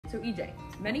So EJ,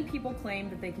 many people claim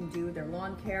that they can do their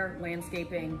lawn care,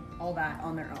 landscaping, all that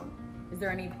on their own. Is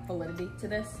there any validity to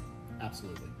this?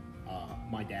 Absolutely.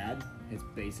 My dad has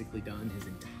basically done his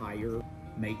entire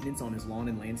maintenance on his lawn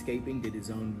and landscaping, did his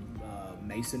own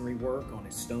masonry work on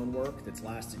his stone work that's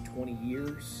lasted 20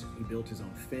 years. He built his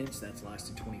own fence that's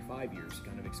lasted 25 years,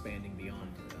 kind of expanding beyond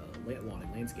lawn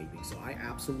and landscaping. So I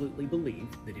absolutely believe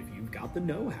that if you've got the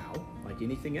know-how, like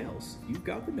anything else, if you've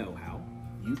got the know-how,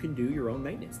 you can do your own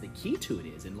maintenance. The key to it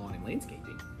is, in lawn and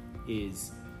landscaping,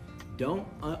 is don't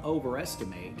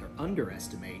overestimate or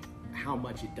underestimate how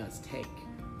much it does take,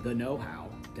 the know-how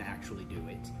to actually do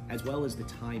it, as well as the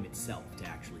time itself to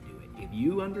actually do it. If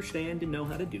you understand and know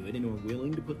how to do it and are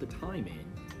willing to put the time in,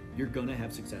 you're gonna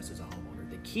have success as a homeowner.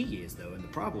 The key is though, and the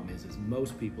problem is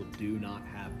most people do not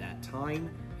have that time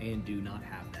and do not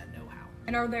have that know-how.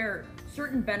 And are there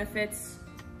certain benefits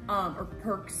or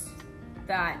perks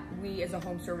that we as a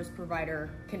home service provider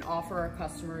can offer our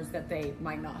customers that they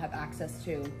might not have access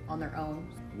to on their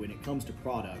own? When it comes to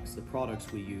products, the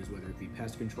products we use, whether it be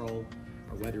pest control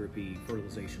or whether it be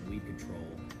fertilization, weed control,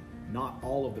 not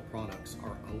all of the products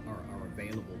are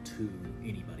available to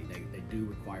anybody. They do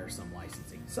require some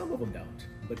licensing. Some of them don't,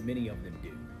 but many of them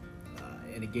do.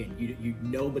 And again,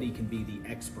 nobody can be the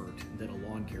expert that a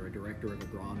lawn care, a director of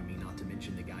agronomy, not to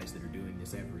mention the guys that are doing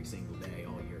this every single day,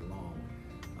 all year long,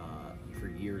 for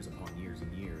years upon years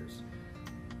and years.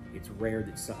 It's rare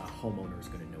that a homeowner is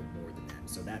going to know more than that.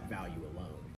 So that value alone